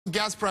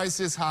Gas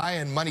prices high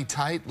and money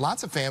tight.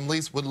 Lots of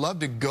families would love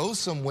to go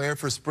somewhere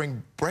for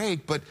spring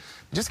break, but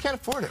just can't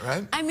afford it,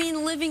 right? I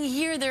mean, living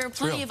here, there are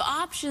plenty of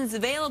options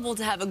available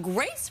to have a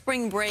great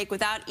spring break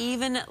without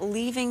even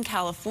leaving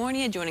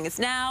California. Joining us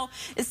now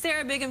is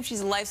Sarah Bigham.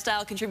 She's a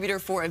lifestyle contributor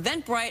for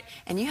Eventbrite,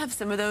 and you have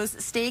some of those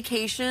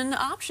staycation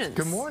options.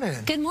 Good morning.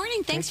 Good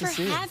morning. Thanks for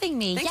having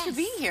me. Thanks for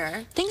being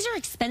here. Things are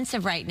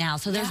expensive right now,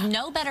 so there's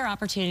no better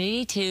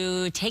opportunity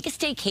to take a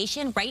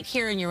staycation right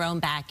here in your own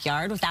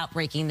backyard without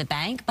breaking the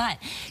bank. But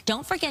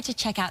don't forget to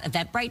check out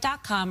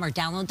Eventbrite.com or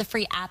download the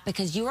free app,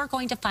 because you are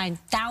going to find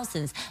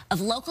thousands of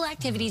local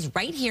activities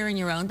right here in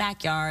your own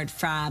backyard,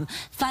 from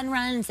fun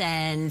runs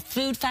and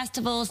food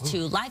festivals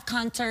to live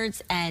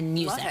concerts and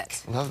music.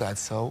 Love that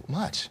so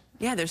much.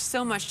 Yeah, there's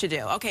so much to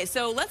do. Okay,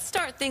 so let's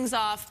start things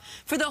off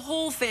for the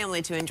whole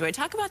family to enjoy.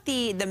 Talk about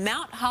the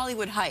Mount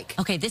Hollywood hike.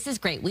 Okay, this is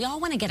great. We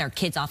all want to get our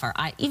kids off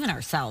even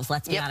ourselves,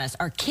 let's be honest.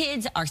 Our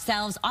kids,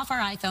 ourselves, off our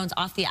iPhones,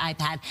 off the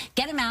iPad.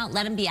 Get them out,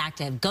 let them be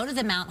active. Go to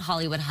the Mount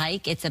Hollywood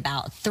hike. It's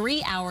about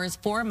 3 hours,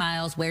 4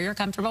 miles. Wear your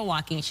comfortable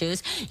walking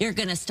shoes. You're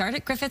going to start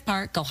at Griffith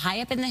Park, go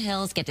high up in the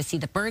hills, get to see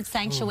the bird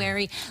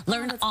sanctuary,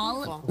 learn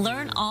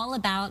all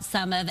about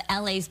some of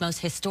LA's most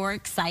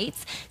historic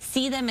sites,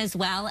 see them as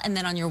well, and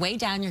then on your way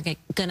down, you're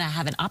going to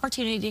have an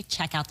opportunity to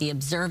check out the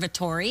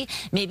observatory,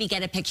 maybe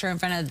get a picture in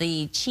front of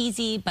the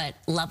cheesy but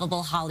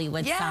lovable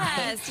Hollywood sign.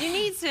 Yes, you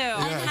need to.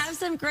 And have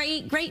some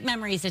great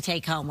memories to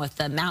take home with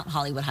the Mount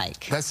Hollywood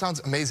hike. That sounds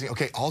amazing.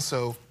 Okay,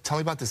 also, tell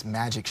me about this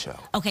magic show.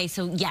 Okay,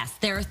 so yes,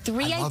 there are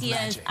three ideas.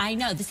 Magic. I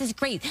know, this is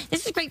great.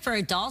 This is great for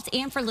adults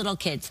and for little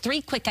kids.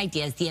 3 quick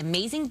ideas. The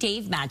Amazing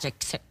Dave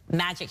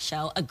Magic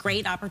Show, a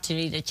great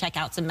opportunity to check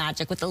out some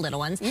magic with the little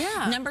ones.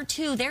 Yeah. Number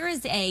 2, there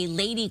is a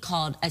lady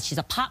called, she's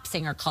a pop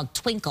singer called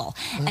Twinkle.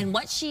 And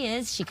what she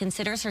is, she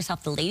considers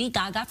herself the Lady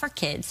Gaga for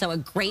kids. So a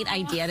great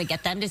idea to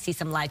get them to see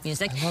some live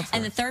music.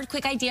 And the 3rd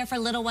quick idea for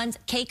little ones,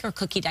 cake or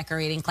cookie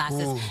decorating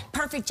classes.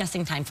 Perfect just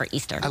in time for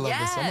Easter. I love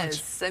this so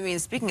much. I mean,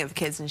 speaking of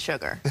kids and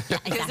sugar.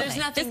 Because there's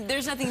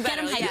nothing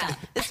better.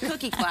 This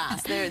cookie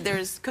class.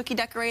 There's cookie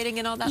decorating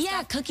and all that stuff.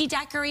 Yeah, cookie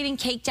decorating,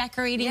 cake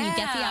decorating. You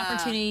get the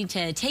opportunity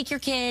to take your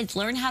kids,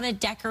 learn how to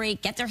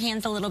decorate, get their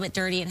hands a little bit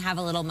dirty, and have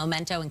a little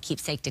memento and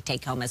keepsake to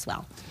take home as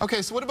well.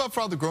 Okay, so what about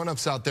for all the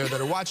grown-ups out there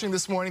that are watching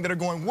this morning that are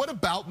going, what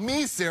about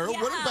me, Sarah?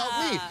 What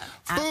about me?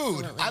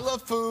 Food. I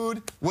love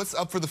food. What's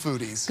up for the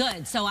foodies?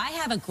 Good. So I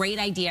have a great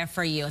idea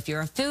for you. If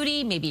you're a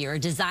foodie, maybe you're a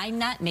design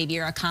nut, maybe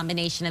you're a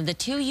combination of the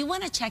two, you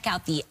want to check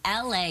out the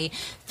LA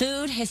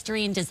Food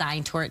History and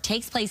Design Tour. It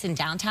takes place in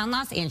downtown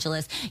Los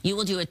Angeles. You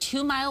will do a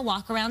 2-mile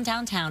walk around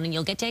downtown, and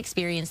you'll get to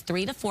experience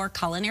 3 to 4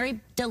 culinary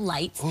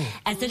delights,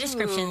 as the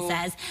description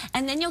says.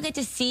 And then you'll get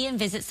to see and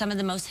visit some of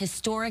the most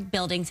historic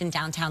buildings in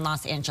downtown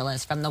Los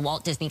Angeles, from the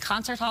Walt Disney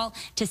Concert Hall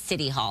to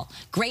City Hall.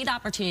 Great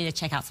opportunity to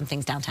check out some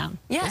things downtown.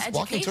 Yeah, those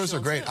walking tours are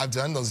great. I've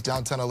done those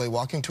downtown LA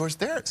walking tours.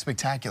 They're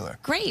spectacular.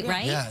 Great,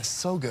 right? Yeah,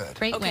 so good.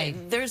 Great way.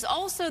 There's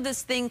also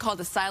this thing called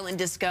the silent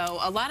disco.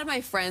 A lot of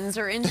my friends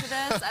are into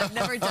this. I've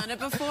never done it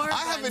before.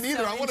 I haven't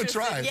either. I want to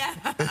try. Yeah.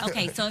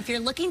 Okay, so if you're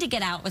looking to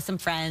get out with some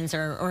friends,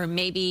 or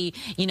maybe,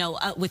 you know,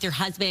 with your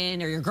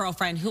husband or your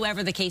girlfriend,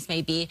 whoever the case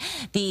may be,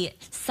 the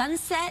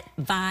Sunset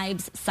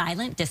Vibes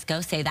Silent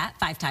Disco, say that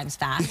 5 times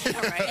fast.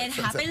 It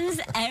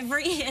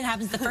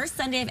happens the first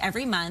Sunday of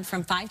every month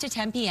from 5 to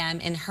 10 p.m.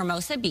 in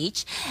Hermosa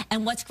Beach.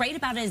 And what's great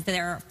about it is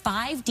there are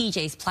 5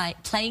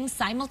 DJs playing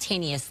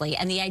simultaneously.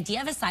 And the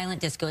idea of a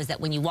silent disco is that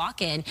when you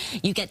walk in,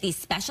 you get these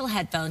special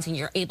headphones and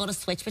you're able to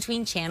switch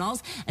between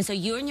channels. And so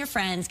you and your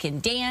friends can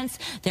dance.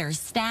 There's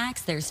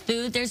snacks, there's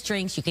food, there's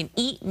drinks. You can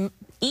eat,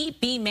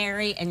 be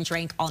merry, and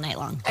drink all night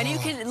long. And you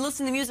can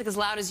listen to music as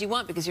loud as you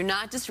want, because you're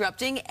not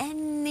disrupting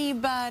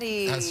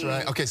anybody. That's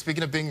right. Okay,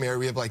 speaking of being merry,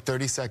 we have like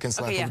 30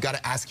 seconds left. We've got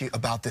to ask you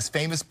about this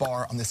famous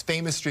bar on this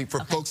famous street for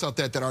folks out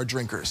there that are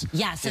drinkers.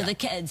 Yeah, so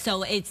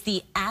so it's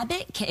the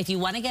Abbott, if you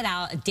want to get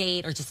out, a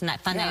date, or just a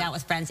fun night out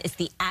with friends, it's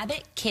the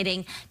Abbott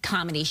Kidding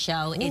Comedy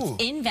Show.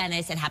 It's in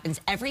Venice. It happens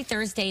every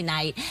Thursday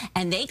night,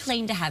 and they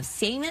claim to have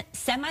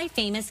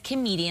semi-famous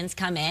comedians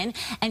come in.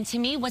 And to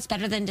me, what's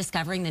better than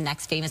discovering the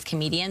next famous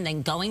comedian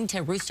than going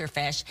to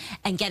Roosterfish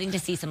and getting to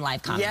see some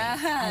live comedy?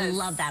 I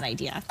love that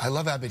idea. I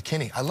love Abbott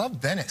Kidding. I love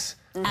Venice.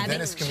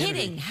 Abbott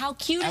Kidding. How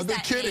cute is that?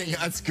 Abbott Kidding.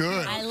 That's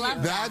good. I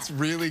love that. That's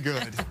really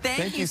good.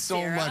 Thank you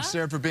so much,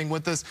 Sarah, for being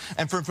with us.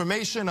 And for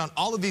information on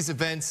all of these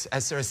events,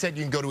 as Sarah said,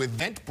 you can go to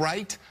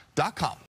eventbrite.com.